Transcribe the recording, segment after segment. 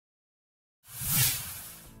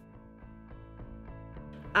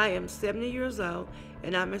I am 70 years old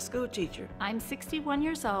and I'm a school teacher. I'm 61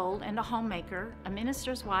 years old and a homemaker, a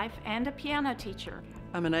minister's wife, and a piano teacher.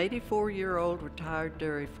 I'm an 84-year-old retired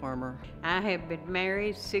dairy farmer. I have been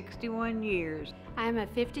married 61 years. I am a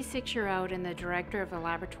 56-year-old and the director of the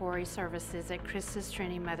laboratory services at CHRISTUS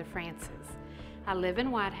Trinity Mother Frances. I live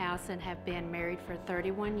in White House and have been married for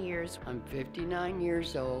 31 years. I'm 59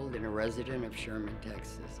 years old and a resident of Sherman,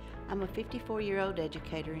 Texas. I'm a 54-year-old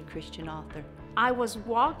educator and Christian author. I was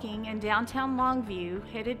walking in downtown Longview,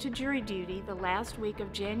 headed to jury duty the last week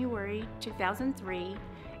of January 2003,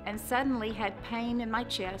 and suddenly had pain in my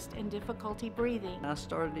chest and difficulty breathing. I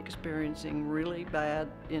started experiencing really bad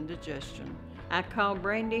indigestion. I called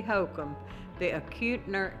Brandy Holcomb, the acute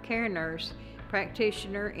care nurse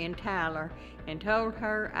practitioner in Tyler, and told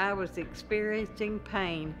her I was experiencing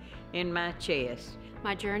pain in my chest.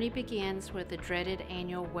 My journey begins with the dreaded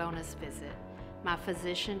annual wellness visit. My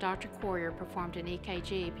physician, Dr. Courier, performed an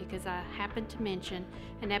EKG because I happened to mention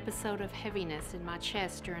an episode of heaviness in my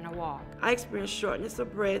chest during a walk. I experienced shortness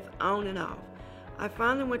of breath on and off. I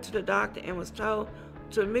finally went to the doctor and was told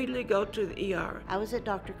to immediately go to the ER. I was at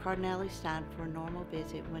Dr. Cardiology's side for a normal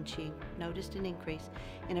visit when she noticed an increase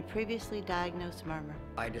in a previously diagnosed murmur.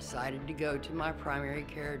 I decided to go to my primary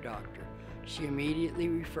care doctor. She immediately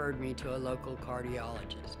referred me to a local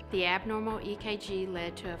cardiologist. The abnormal EKG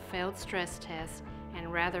led to a failed stress test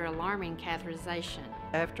and rather alarming catheterization.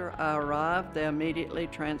 After I arrived, they immediately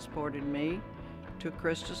transported me to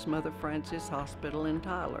CHRISTUS Mother Frances Hospital in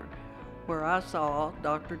Tyler, where I saw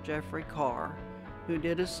Dr. Jeffrey Carr, who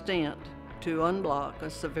did a stent to unblock a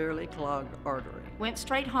severely clogged artery. Went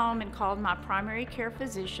straight home and called my primary care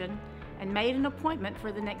physician and made an appointment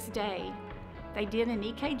for the next day. They did an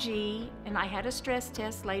EKG, and I had a stress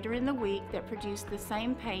test later in the week that produced the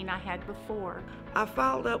same pain I had before. I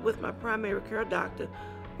followed up with my primary care doctor,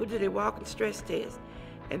 who did a walking stress test,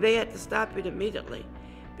 and they had to stop it immediately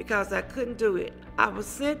because I couldn't do it. I was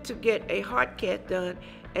sent to get a heart cath done,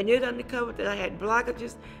 and it uncovered that I had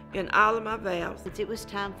blockages in all of my valves. Since it was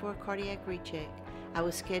time for a cardiac recheck, I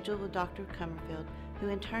was scheduled with Dr. Comerfield, who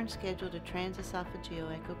in turn scheduled a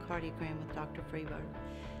transesophageal echocardiogram with Dr. Freeberg.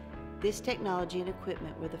 This technology and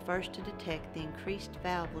equipment were the first to detect the increased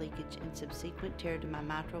valve leakage and subsequent tear to my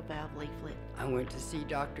mitral valve leaflet. I went to see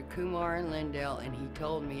Dr. Kumar in Lindell and he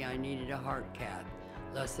told me I needed a heart cath.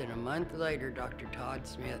 Less than a month later, Dr. Todd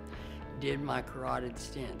Smith did my carotid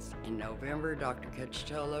stents. In November, Dr.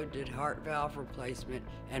 Cacciatolo did heart valve replacement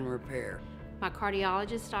and repair. My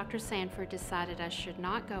cardiologist, Dr. Sanford, decided I should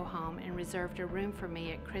not go home and reserved a room for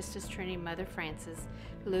me at CHRISTUS Trinity Mother Frances,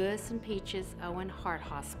 Lewis and Peaches Owen Heart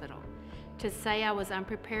Hospital. To say I was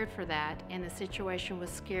unprepared for that and the situation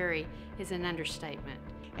was scary is an understatement.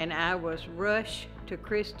 And I was rushed to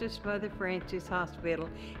CHRISTUS Mother Frances Hospital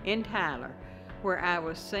in Tyler, where I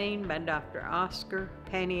was seen by Dr. Oscar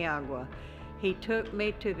Paniagua. He took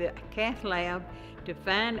me to the cath lab to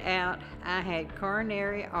find out I had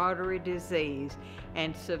coronary artery disease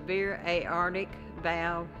and severe aortic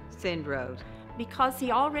valve syndrome. Because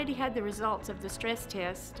he already had the results of the stress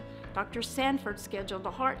test, Dr. Sanford scheduled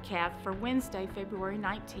a heart cath for Wednesday, February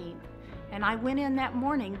 19th, and I went in that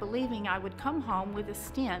morning believing I would come home with a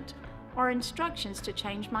stent or instructions to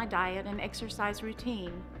change my diet and exercise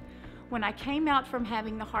routine. When I came out from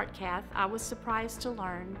having the heart cath, I was surprised to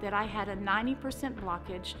learn that I had a 90%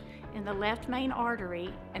 blockage in the left main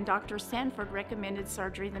artery, and Dr. Sanford recommended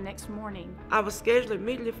surgery the next morning. I was scheduled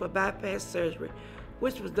immediately for bypass surgery,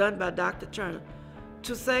 which was done by Dr. Turner.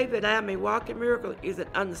 To say that I am a walking miracle is an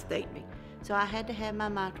understatement. So I had to have my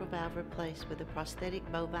mitral valve replaced with a prosthetic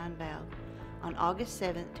bovine valve. On August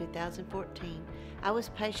 7, 2014, I was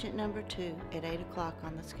patient number 2 at 8 o'clock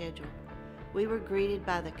on the schedule. We were greeted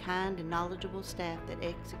by the kind and knowledgeable staff that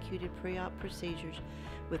executed pre-op procedures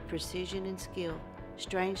with precision and skill.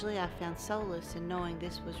 Strangely, I found solace in knowing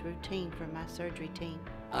this was routine for my surgery team.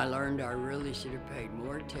 I learned I really should have paid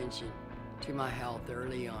more attention to my health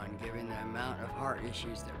early on, given the amount of heart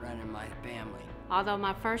issues that run in my family. Although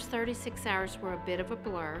my first 36 hours were a bit of a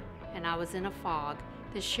blur and I was in a fog,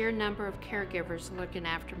 the sheer number of caregivers looking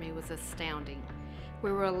after me was astounding.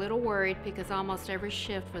 We were a little worried because almost every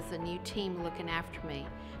shift was a new team looking after me,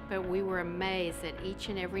 but we were amazed that each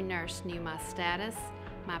and every nurse knew my status,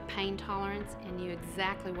 my pain tolerance, and knew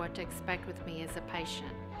exactly what to expect with me as a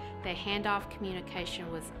patient. The handoff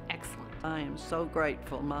communication was excellent. I am so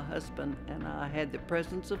grateful my husband and I had the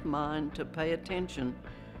presence of mind to pay attention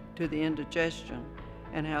to the indigestion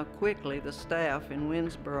and how quickly the staff in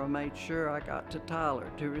Winsboro made sure I got to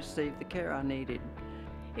Tyler to receive the care I needed.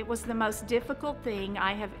 It was the most difficult thing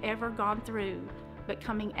I have ever gone through, but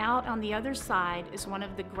coming out on the other side is one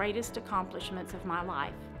of the greatest accomplishments of my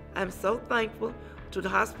life. I'm so thankful to the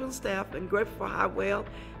hospital staff and grateful for how well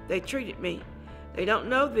they treated me. They don't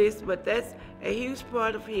know this, but that's a huge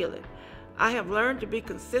part of healing. I have learned to be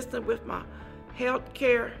consistent with my health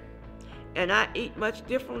care, and I eat much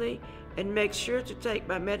differently and make sure to take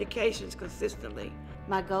my medications consistently.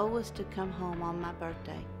 My goal was to come home on my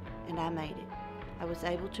birthday, and I made it. I was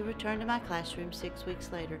able to return to my classroom 6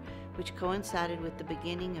 weeks later, which coincided with the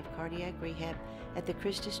beginning of cardiac rehab at the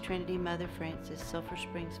CHRISTUS Trinity Mother Frances Sulphur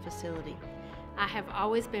Springs facility. I have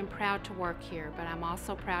always been proud to work here, but I'm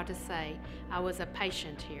also proud to say I was a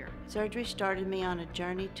patient here. Surgery started me on a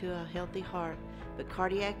journey to a healthy heart, but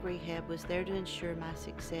cardiac rehab was there to ensure my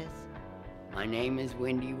success. My name is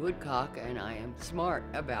Wendy Woodcock, and I am smart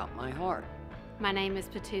about my heart. My name is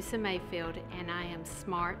Petusa Mayfield, and I am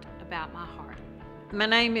smart about my heart. My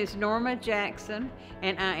name is Norma Jackson,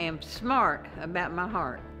 and I am smart about my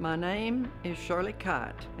heart. My name is Shirley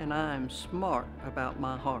Kite, and I am smart about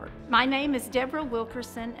my heart. My name is Deborah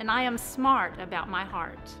Wilkerson, and I am smart about my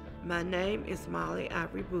heart. My name is Molly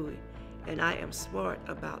Ivory Bowie, and I am smart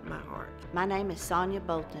about my heart. My name is Sonia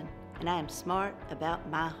Bolton, and I am smart about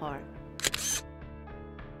my heart.